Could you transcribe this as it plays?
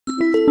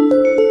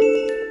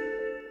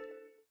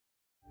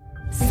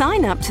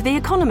Sign up to The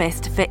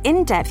Economist for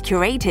in-depth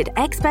curated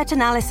expert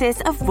analysis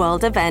of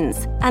world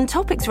events and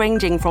topics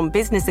ranging from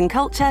business and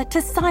culture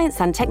to science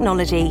and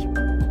technology.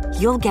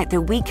 You'll get the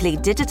weekly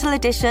digital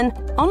edition,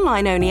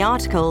 online-only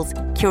articles,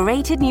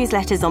 curated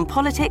newsletters on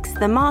politics,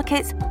 the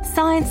markets,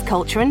 science,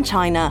 culture and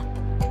China,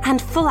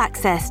 and full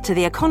access to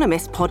The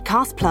Economist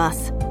Podcast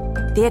Plus.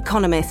 The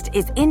Economist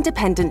is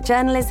independent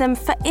journalism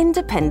for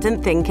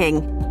independent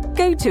thinking.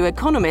 Go to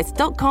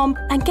economist.com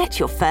and get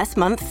your first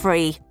month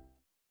free.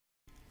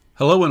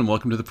 Hello and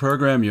welcome to the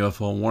program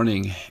UFO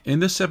Warning. In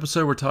this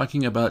episode, we're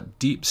talking about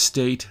deep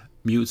state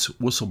mutes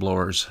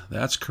whistleblowers.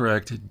 That's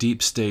correct,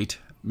 deep state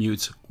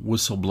mutes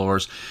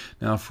whistleblowers.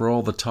 Now, for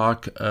all the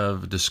talk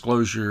of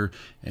disclosure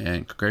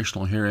and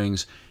congressional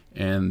hearings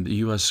and the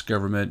U.S.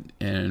 government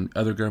and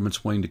other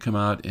governments wanting to come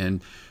out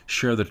and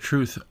share the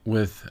truth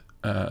with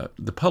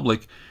the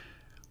public,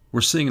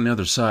 we're seeing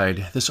another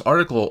side. This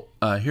article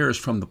here is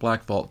from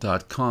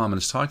theblackvault.com, and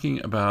it's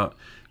talking about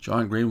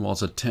John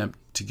Greenwald's attempt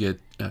to get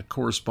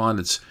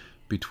correspondence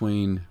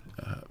between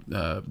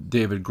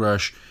David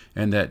Grusch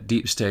and that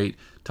deep state,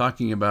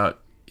 talking about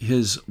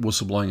his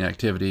whistleblowing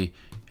activity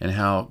and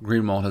how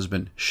Greenwald has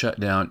been shut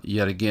down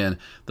yet again.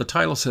 The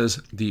title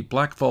says, The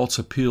Black Vault's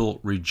Appeal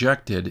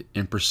Rejected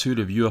in Pursuit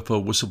of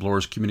UFO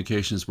Whistleblowers'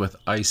 Communications with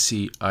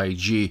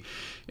ICIG.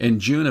 In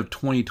June of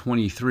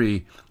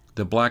 2023,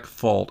 the Black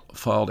Vault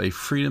filed a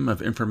Freedom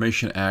of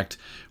Information Act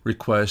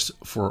request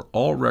for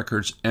all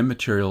records and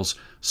materials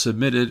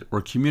submitted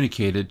or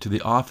communicated to the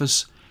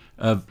Office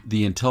of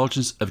the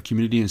Intelligence of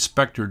Community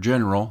Inspector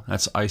General,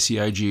 that's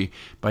ICIG,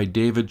 by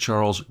David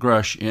Charles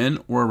Grusch in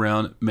or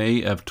around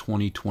May of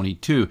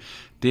 2022.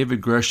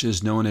 David Grusch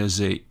is known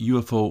as a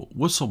UFO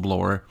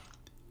whistleblower,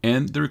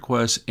 and the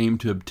requests aim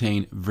to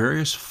obtain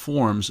various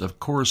forms of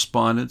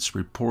correspondence,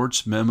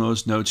 reports,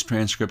 memos, notes,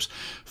 transcripts,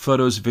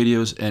 photos,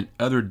 videos, and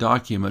other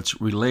documents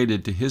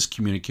related to his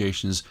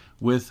communications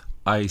with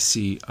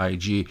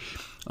ICIG.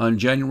 On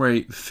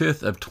January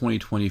 5th of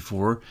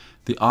 2024,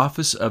 the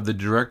Office of the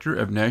Director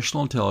of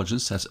National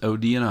Intelligence, that's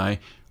ODNI,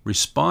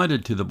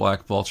 responded to the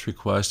Black Vault's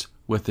request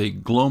with a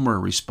GLOMAR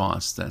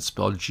response, that's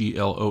spelled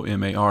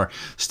Glomar,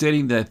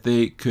 stating that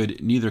they could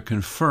neither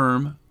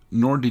confirm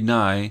nor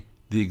deny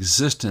the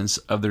existence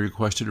of the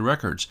requested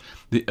records.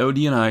 The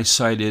ODNI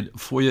cited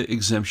FOIA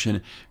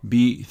Exemption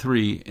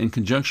B3 in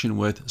conjunction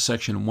with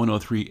Section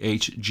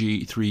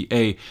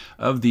 103HG3A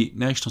of the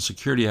National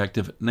Security Act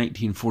of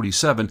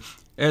 1947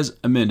 as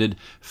amended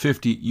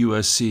 50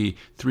 U.S.C.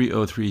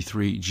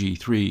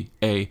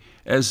 3033G3A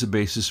as the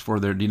basis for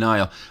their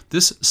denial.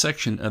 This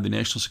section of the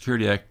National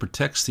Security Act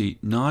protects the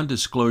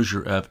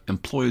non-disclosure of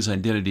employees'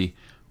 identity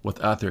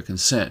without their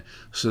consent.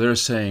 So they're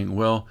saying,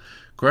 well,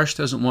 Grusch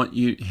doesn't want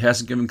you, he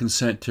hasn't given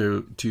consent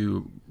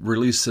to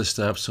release this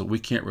stuff, so we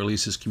can't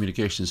release his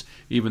communications,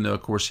 even though,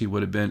 of course, he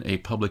would have been a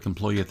public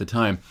employee at the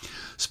time.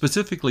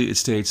 Specifically, it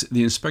states,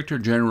 the Inspector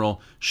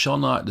General shall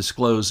not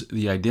disclose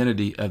the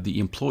identity of the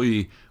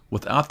employee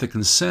without the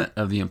consent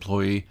of the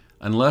employee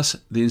unless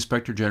the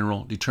Inspector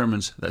General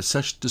determines that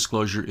such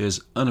disclosure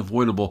is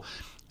unavoidable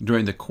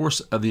during the course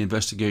of the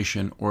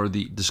investigation or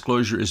the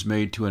disclosure is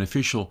made to an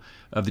official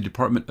of the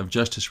Department of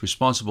Justice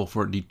responsible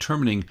for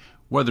determining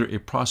whether a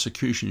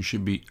prosecution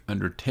should be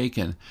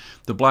undertaken.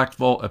 The Black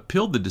Vault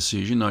appealed the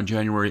decision on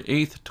January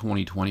 8,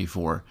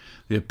 2024.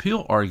 The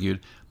appeal argued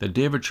that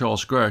David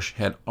Charles Grusch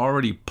had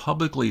already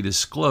publicly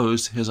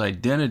disclosed his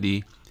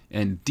identity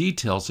and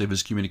details of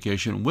his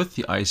communication with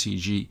the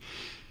ICG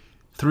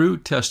through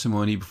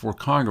testimony before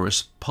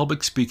Congress,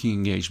 public speaking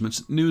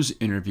engagements, news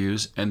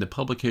interviews, and the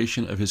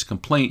publication of his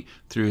complaint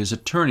through his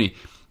attorney.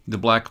 The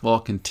Black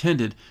Vault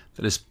contended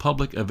that his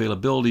public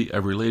availability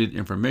of related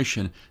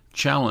information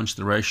challenged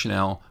the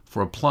rationale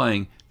for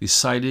applying the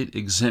cited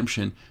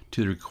exemption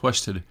to the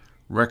requested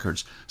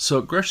records.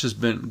 So Grusch has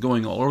been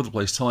going all over the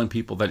place telling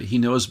people that he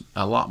knows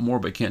a lot more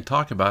but can't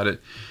talk about it,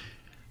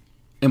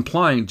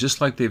 implying,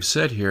 just like they've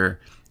said here,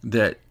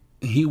 that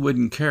he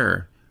wouldn't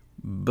care.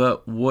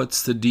 But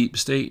what's the deep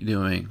state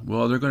doing?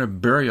 Well, they're going to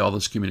bury all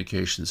those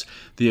communications.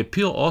 The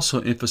appeal also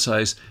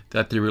emphasized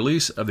that the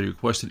release of the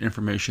requested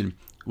information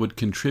would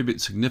contribute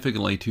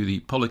significantly to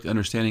the public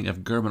understanding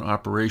of government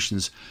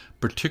operations,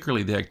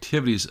 particularly the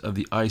activities of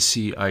the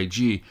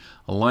ICIG,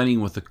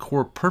 aligning with the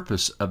core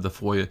purpose of the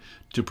FOIA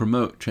to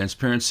promote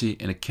transparency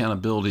and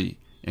accountability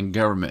in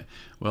government.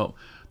 Well,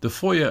 the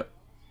FOIA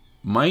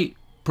might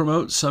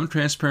promote some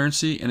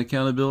transparency and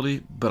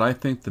accountability, but I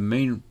think the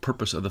main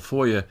purpose of the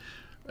FOIA,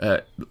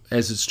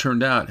 as it's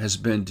turned out, has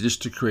been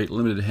just to create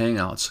limited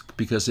hangouts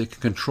because they can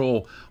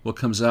control what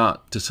comes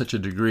out to such a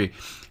degree.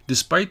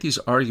 Despite these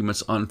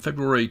arguments, on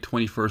February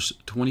 21st,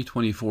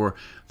 2024,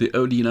 the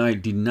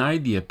ODNI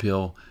denied the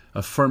appeal,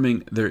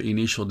 affirming their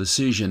initial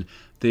decision.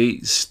 They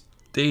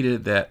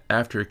stated that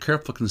after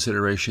careful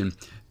consideration,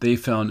 they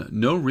found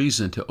no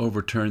reason to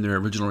overturn their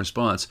original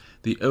response.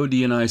 The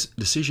ODNI's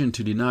decision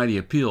to deny the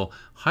appeal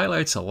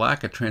highlights a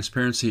lack of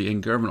transparency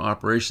in government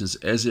operations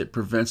as it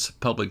prevents the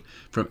public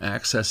from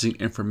accessing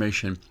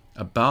information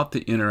about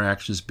the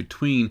interactions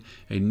between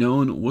a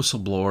known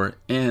whistleblower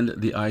and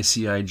the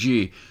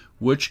ICIG.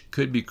 which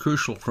could be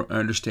crucial for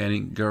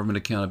understanding government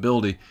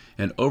accountability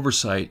and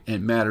oversight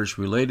in matters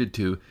related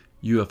to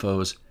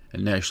UFOs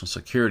and national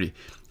security.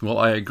 Well,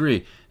 I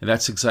agree, and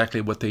that's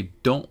exactly what they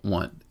don't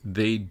want.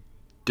 They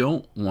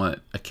don't want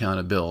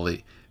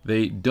accountability.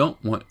 They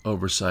don't want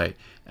oversight.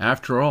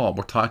 After all,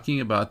 we're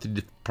talking about the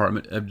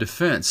Department of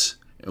Defense.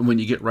 And when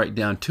you get right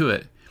down to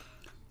it,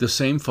 the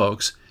same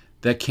folks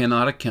that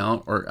cannot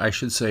account, or I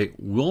should say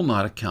will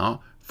not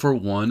account, for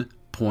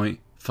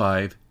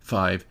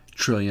 $1.55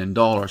 trillion,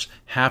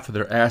 half of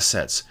their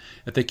assets.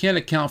 If they can't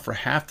account for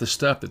half the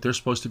stuff that they're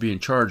supposed to be in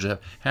charge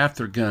of, half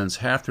their guns,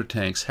 half their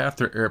tanks, half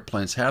their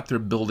airplanes, half their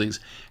buildings,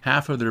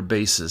 half of their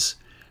bases,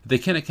 if they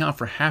can't account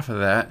for half of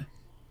that,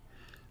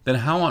 then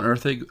how on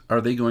earth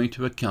are they going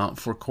to account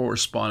for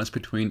correspondence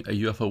between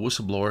a UFO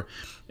whistleblower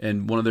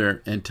and one of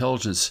their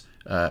intelligence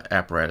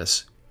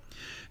apparatus?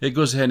 It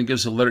goes ahead and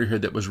gives a letter here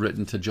that was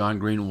written to John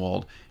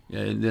Greenwald,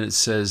 and then it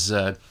says,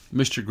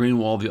 Mr.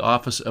 Greenwald, the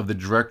Office of the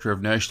Director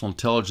of National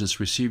Intelligence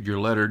received your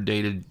letter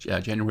dated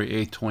January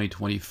 8,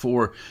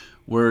 2024,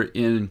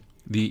 wherein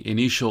the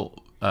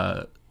initial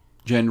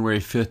January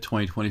 5th,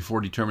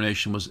 2024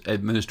 determination was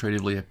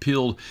administratively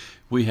appealed.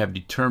 We have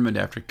determined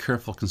after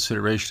careful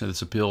consideration of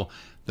this appeal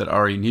that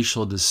our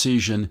initial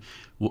decision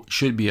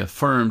should be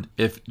affirmed.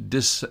 If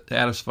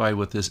dissatisfied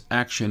with this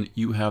action,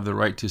 you have the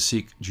right to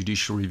seek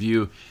judicial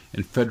review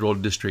in federal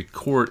district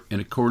court in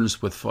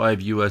accordance with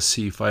 5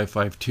 U.S.C.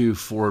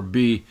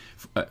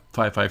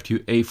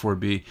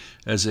 552A4B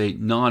as a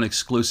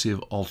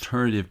non-exclusive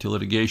alternative to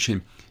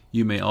litigation.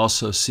 You may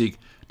also seek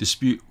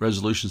dispute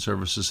resolution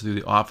services through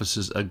the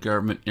Offices of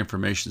Government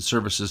Information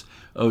Services,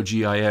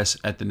 OGIS,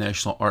 at the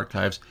National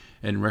Archives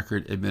and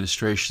Record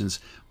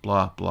Administrations,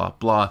 blah, blah,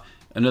 blah.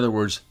 In other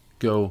words,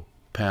 go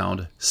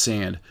pound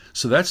sand.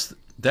 So that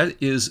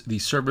is the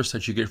service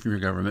that you get from your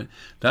government.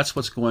 That's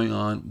what's going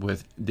on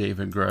with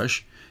David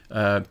Grusch.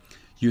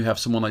 You have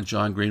someone like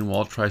John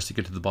Greenwald tries to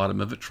get to the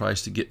bottom of it,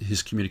 tries to get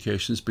his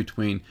communications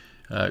between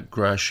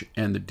Grusch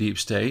and the deep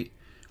state,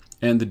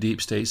 and the deep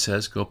state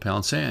says, go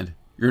pound sand.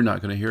 You're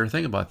not going to hear a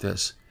thing about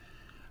this.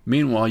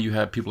 Meanwhile, you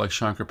have people like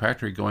Sean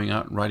Kirkpatrick going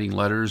out and writing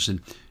letters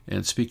and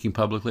speaking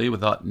publicly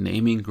without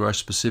naming Grusch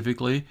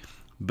specifically,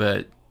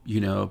 but,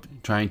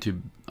 trying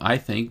to, I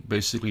think,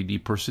 basically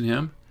deperson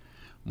him.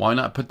 Why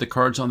not put the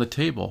cards on the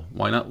table?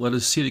 Why not let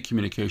us see the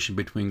communication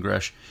between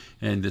Grusch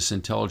and this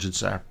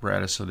intelligence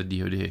apparatus of the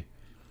DoD?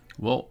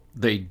 Well,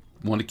 they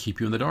want to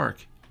keep you in the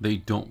dark. They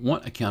don't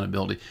want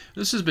accountability.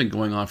 This has been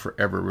going on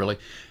forever, really.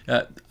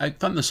 I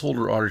found this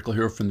older article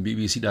here from the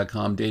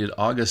BBC.com dated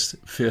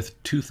August 5th,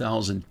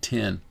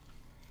 2010.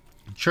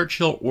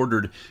 Churchill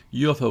ordered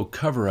UFO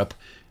cover-up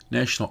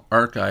National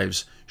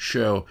Archives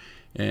show,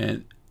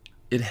 and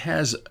it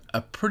has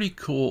a pretty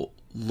cool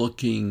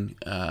looking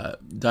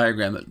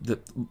diagram that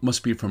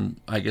must be from,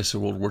 I guess, the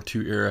World War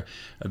II era.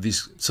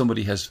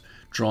 Somebody has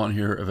drawn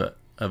here of a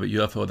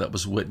UFO that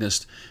was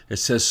witnessed. It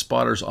says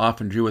spotters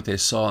often drew what they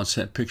saw and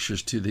sent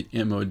pictures to the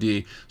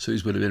MOD. So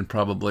these would have been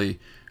probably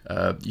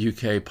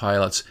UK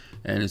pilots,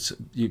 and it's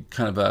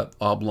kind of a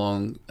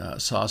oblong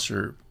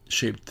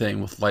saucer-shaped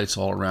thing with lights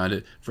all around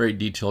it. Very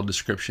detailed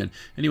description.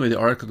 Anyway, the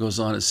article goes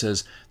on. It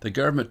says the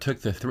government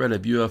took the threat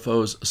of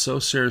UFOs so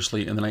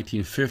seriously in the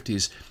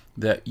 1950s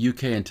that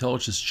UK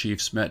intelligence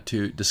chiefs met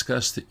to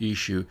discuss the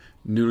issue.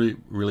 Newly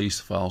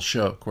released files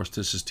show. Of course,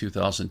 this is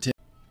 2010.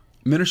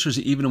 Ministers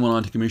even went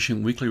on to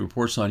commission weekly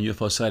reports on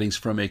UFO sightings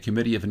from a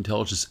committee of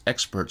intelligence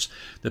experts.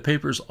 The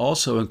papers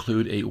also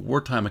include a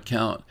wartime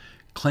account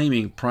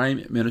claiming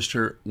Prime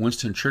Minister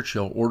Winston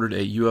Churchill ordered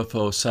a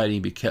UFO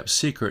sighting be kept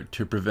secret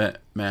to prevent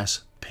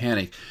mass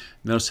panic.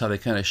 Notice how they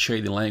kind of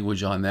shade the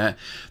language on that.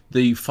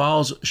 The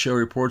files show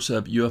reports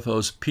of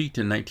UFOs peaked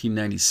in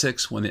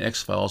 1996 when the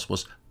X-Files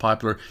was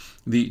popular.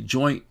 The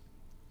Joint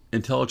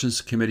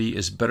Intelligence Committee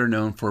is better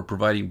known for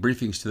providing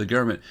briefings to the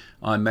government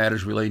on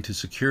matters relating to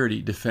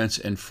security, defense,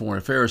 and foreign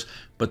affairs,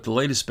 but the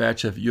latest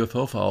batch of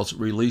UFO files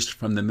released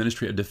from the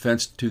Ministry of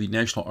Defense to the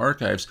National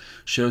Archives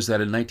shows that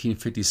in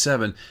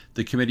 1957,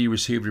 the committee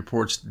received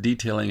reports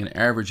detailing an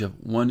average of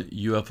one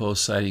UFO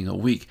sighting a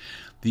week.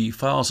 The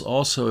files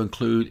also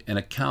include an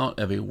account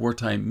of a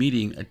wartime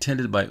meeting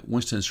attended by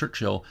Winston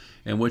Churchill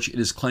in which it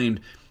is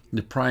claimed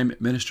the Prime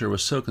Minister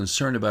was so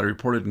concerned about a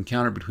reported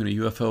encounter between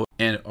a UFO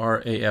and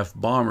RAF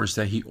bombers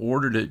that he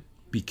ordered it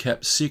be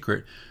kept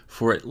secret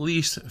for at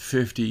least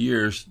 50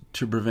 years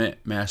to prevent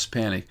mass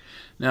panic.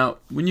 Now,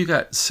 when you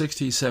got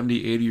 60,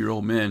 70,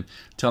 80-year-old men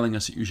telling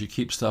us that you should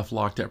keep stuff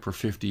locked up for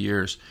 50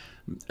 years,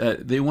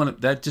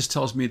 that just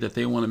tells me that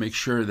they want to make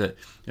sure that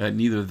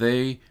neither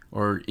they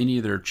or any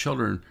of their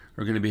children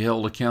are going to be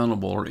held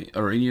accountable,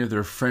 or any of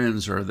their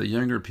friends or the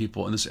younger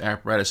people in this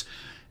apparatus.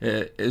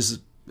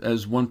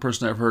 As one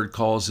person I've heard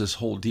calls this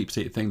whole deep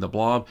state thing the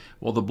blob.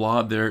 Well, the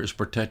blob there is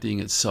protecting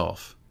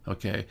itself.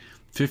 Okay,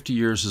 50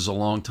 years is a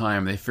long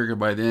time. They figure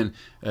by then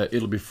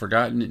it'll be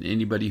forgotten, and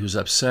anybody who's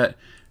upset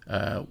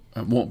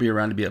won't be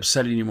around to be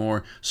upset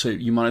anymore, so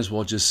you might as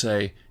well just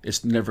say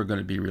it's never going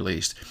to be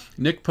released.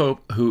 Nick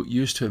Pope, who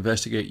used to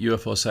investigate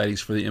UFO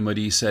sightings for the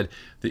MOD, said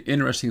the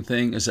interesting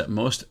thing is that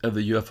most of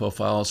the UFO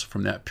files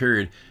from that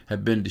period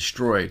have been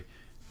destroyed.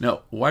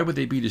 Now, why would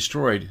they be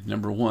destroyed,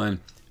 number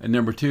one? And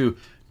number two,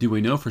 do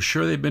we know for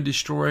sure they've been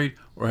destroyed,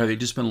 or have they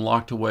just been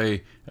locked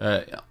away,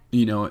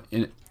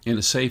 in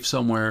a safe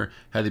somewhere?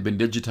 Have they been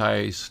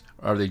digitized?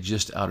 Or are they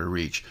just out of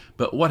reach?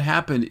 But what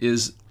happened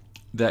is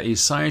that a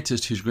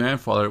scientist whose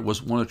grandfather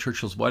was one of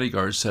Churchill's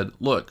bodyguards said,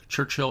 look,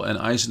 Churchill and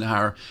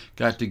Eisenhower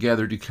got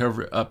together to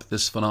cover up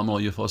this phenomenal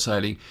UFO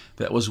sighting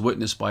that was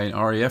witnessed by an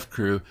RAF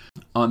crew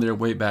on their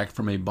way back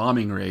from a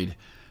bombing raid.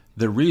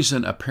 The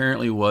reason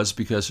apparently was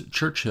because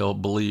Churchill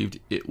believed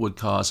it would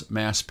cause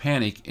mass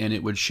panic and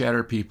it would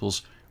shatter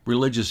people's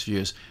religious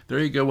views. There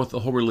you go with the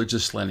whole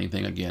religious slanting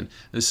thing again.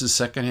 This is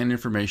secondhand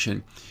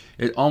information.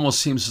 It almost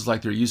seems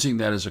like they're using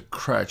that as a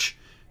crutch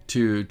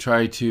to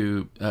try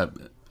to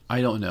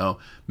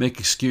make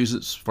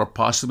excuses for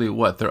possibly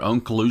their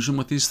own collusion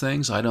with these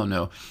things? I don't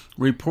know.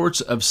 Reports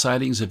of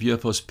sightings of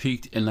UFOs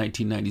peaked in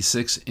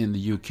 1996 in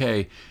the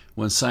UK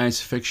when science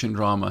fiction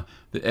drama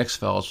The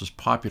X-Files was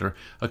popular.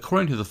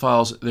 According to the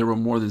files, there were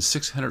more than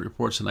 600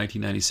 reports in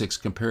 1996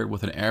 compared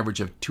with an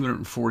average of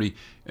 240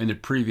 in the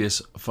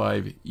previous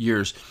 5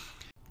 years.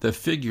 The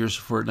figures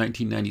for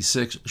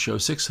 1996 show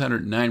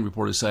 609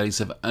 reported sightings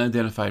of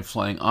unidentified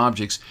flying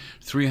objects,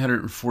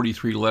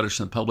 343 letters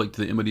from the public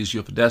to the MOD's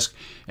UFO desk,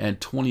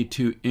 and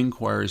 22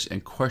 inquiries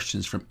and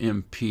questions from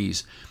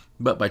MPs.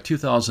 But by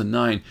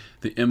 2009,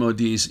 the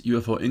MOD's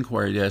UFO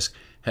inquiry desk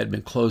had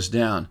been closed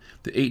down.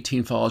 The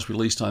 18 files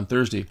released on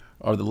Thursday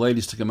are the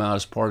latest to come out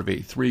as part of a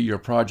 3-year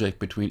project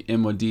between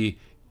MOD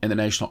and the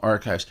National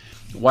Archives.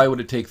 Why would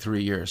it take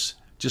 3 years?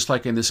 Just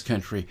like in this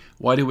country,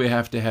 why do we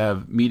have to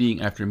have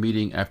meeting after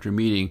meeting after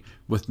meeting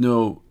with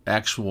no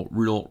actual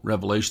real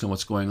revelation of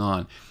what's going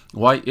on?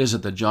 Why is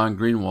it that John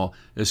Greenwald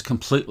is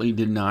completely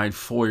denied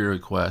FOIA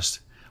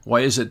requests?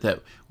 Why is it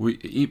that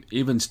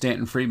even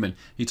Stanton Friedman,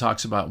 he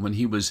talks about when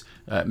he was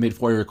made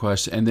FOIA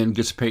requests and then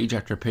gets page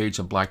after page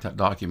of blacked out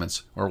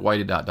documents, or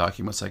whited out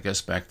documents, I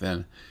guess, back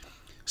then.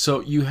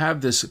 So you have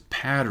this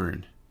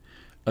pattern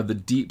of the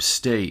deep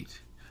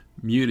state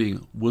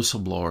muting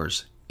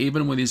whistleblowers.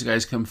 Even when these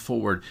guys come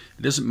forward,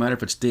 it doesn't matter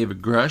if it's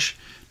David Grusch,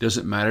 it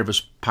doesn't matter if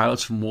it's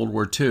pilots from World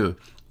War II.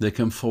 They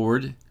come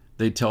forward,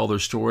 they tell their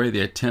story,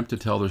 they attempt to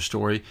tell their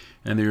story,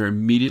 and they are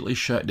immediately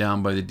shut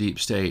down by the deep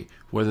state,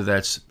 whether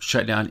that's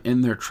shut down in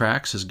their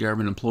tracks as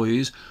government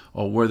employees,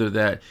 or whether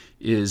that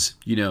is,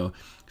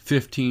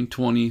 15,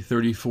 20,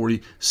 30,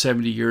 40,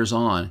 70 years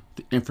on,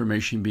 the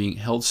information being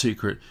held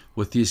secret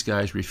with these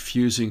guys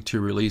refusing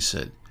to release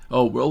it.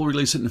 Oh, we'll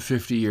release it in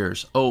 50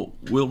 years. Oh,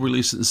 we'll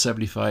release it in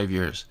 75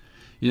 years.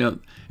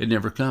 It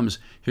never comes.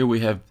 Here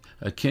we have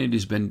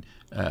Kennedy's been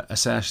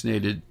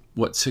assassinated,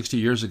 60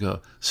 years ago.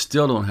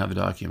 Still don't have the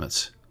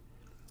documents.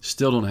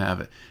 Still don't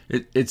have it.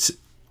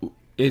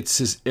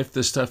 It's as if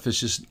this stuff is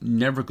just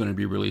never going to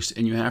be released.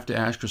 And you have to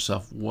ask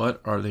yourself,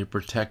 what are they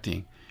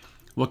protecting?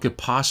 What could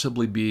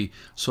possibly be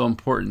so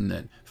important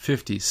that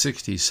 50,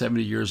 60,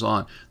 70 years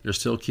on, they're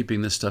still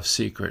keeping this stuff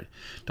secret?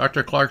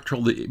 Dr. Clark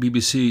told the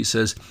BBC,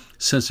 says,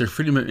 since the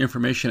Freedom of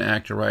Information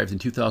Act arrived in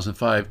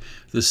 2005,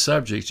 the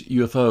subject,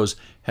 UFOs,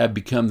 have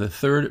become the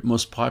third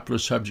most popular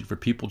subject for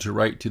people to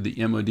write to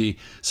the MOD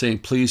saying,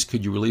 please,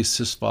 could you release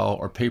this file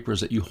or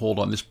papers that you hold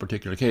on this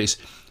particular case?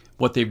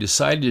 What they've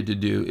decided to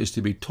do is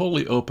to be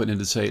totally open and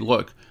to say,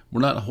 look,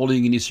 we're not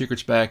holding any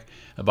secrets back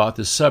about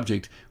this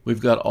subject. We've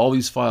got all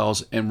these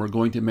files, and we're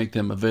going to make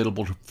them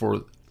available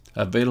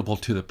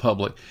to the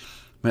public.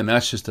 Man,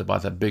 that's just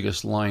about the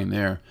biggest line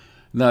there.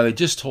 Now, they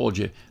just told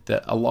you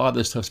that a lot of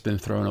this stuff's been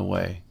thrown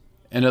away.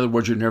 In other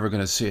words, you're never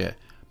going to see it.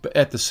 But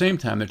at the same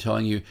time, they're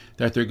telling you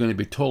that they're going to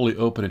be totally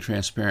open and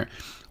transparent.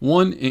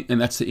 One, and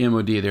that's the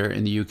MOD there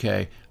in the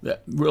UK,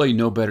 really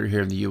no better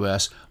here in the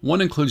US.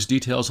 One includes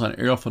details on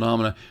aerial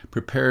phenomena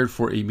prepared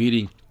for a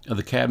meeting of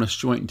the Cabinet's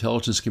Joint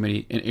Intelligence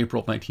Committee in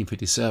April of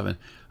 1957.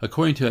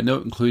 According to a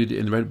note included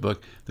in the Red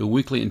Book, the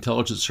Weekly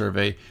Intelligence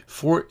Survey,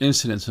 4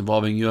 incidents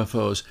involving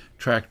UFOs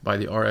tracked by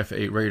the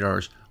RFA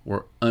radars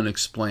were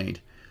unexplained.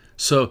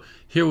 So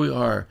here we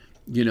are,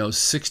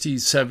 60,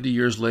 70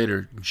 years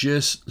later,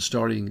 just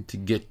starting to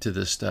get to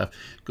this stuff.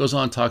 Goes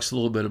on, talks a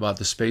little bit about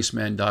the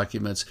spaceman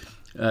documents.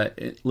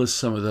 It lists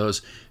some of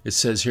those. It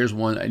says, here's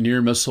one: a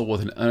near missile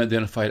with an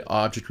unidentified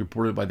object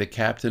reported by the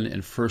captain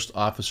and first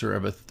officer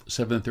of a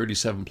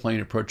 737 plane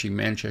approaching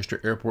Manchester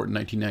Airport in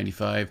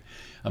 1995.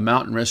 A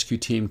mountain rescue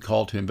team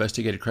called to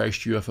investigate a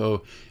crashed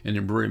UFO in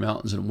the Bury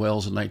Mountains in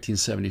Wales in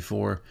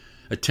 1974.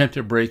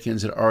 Attempted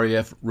break-ins at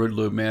RAF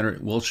Rudloe Manor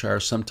in Wiltshire,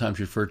 sometimes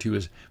referred to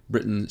as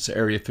Britain's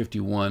Area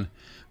 51.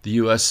 The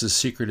U.S.'s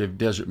secretive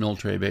desert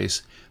military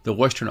base. The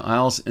Western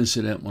Isles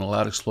incident when a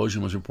loud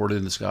explosion was reported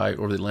in the sky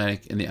over the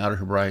Atlantic in the Outer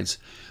Hebrides.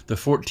 The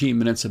 14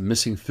 minutes of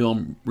missing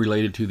film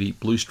related to the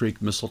Blue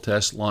Streak missile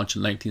test launched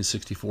in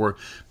 1964,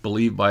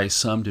 believed by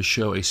some to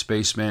show a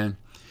spaceman.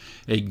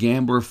 A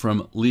gambler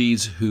from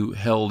Leeds who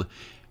held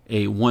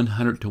a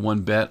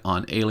 100-to-1 bet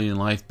on alien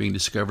life being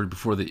discovered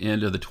before the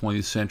end of the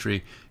 20th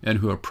century and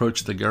who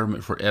approached the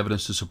government for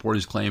evidence to support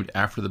his claim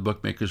after the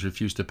bookmakers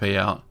refused to pay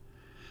out.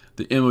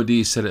 The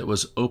MOD said it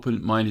was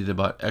open-minded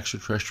about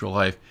extraterrestrial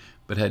life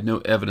but had no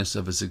evidence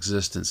of its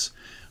existence.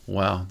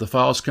 Wow. The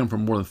files come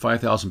from more than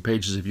 5,000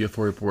 pages of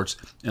UFO reports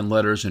and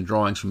letters and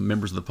drawings from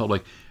members of the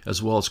public,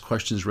 as well as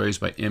questions raised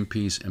by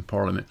MPs and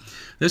Parliament.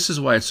 This is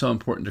why it's so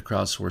important to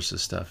crowdsource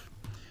this stuff.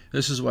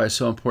 This is why it's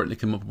so important to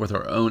come up with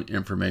our own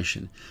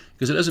information.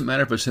 Because it doesn't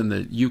matter if it's in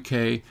the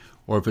UK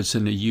or if it's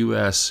in the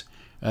US,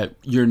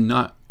 you're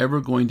not ever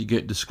going to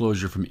get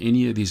disclosure from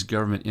any of these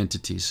government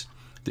entities.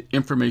 The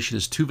information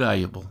is too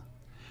valuable.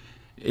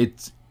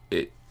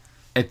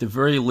 At the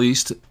very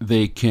least,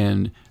 they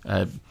can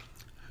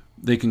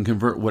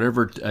convert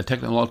whatever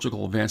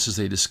technological advances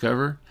they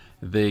discover.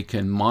 They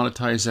can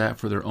monetize that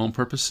for their own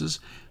purposes.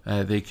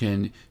 They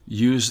can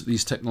use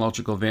these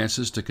technological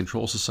advances to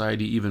control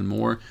society even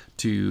more,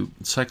 to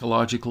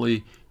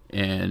psychologically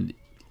and,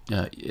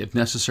 if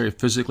necessary,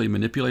 physically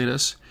manipulate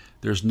us.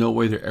 There's no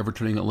way they're ever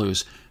turning it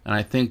loose. And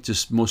I think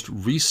just most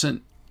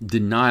recent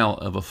denial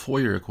of a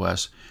FOIA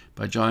request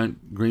by John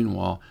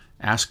Greenwald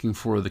asking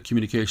for the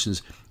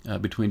communications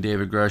between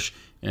David Grusch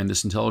and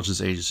this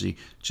intelligence agency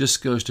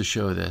just goes to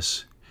show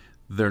this.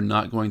 They're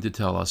not going to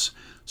tell us,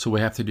 so we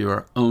have to do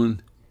our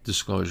own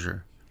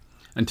disclosure.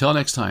 Until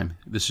next time,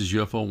 this is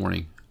UFO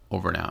Warning,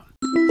 over and out.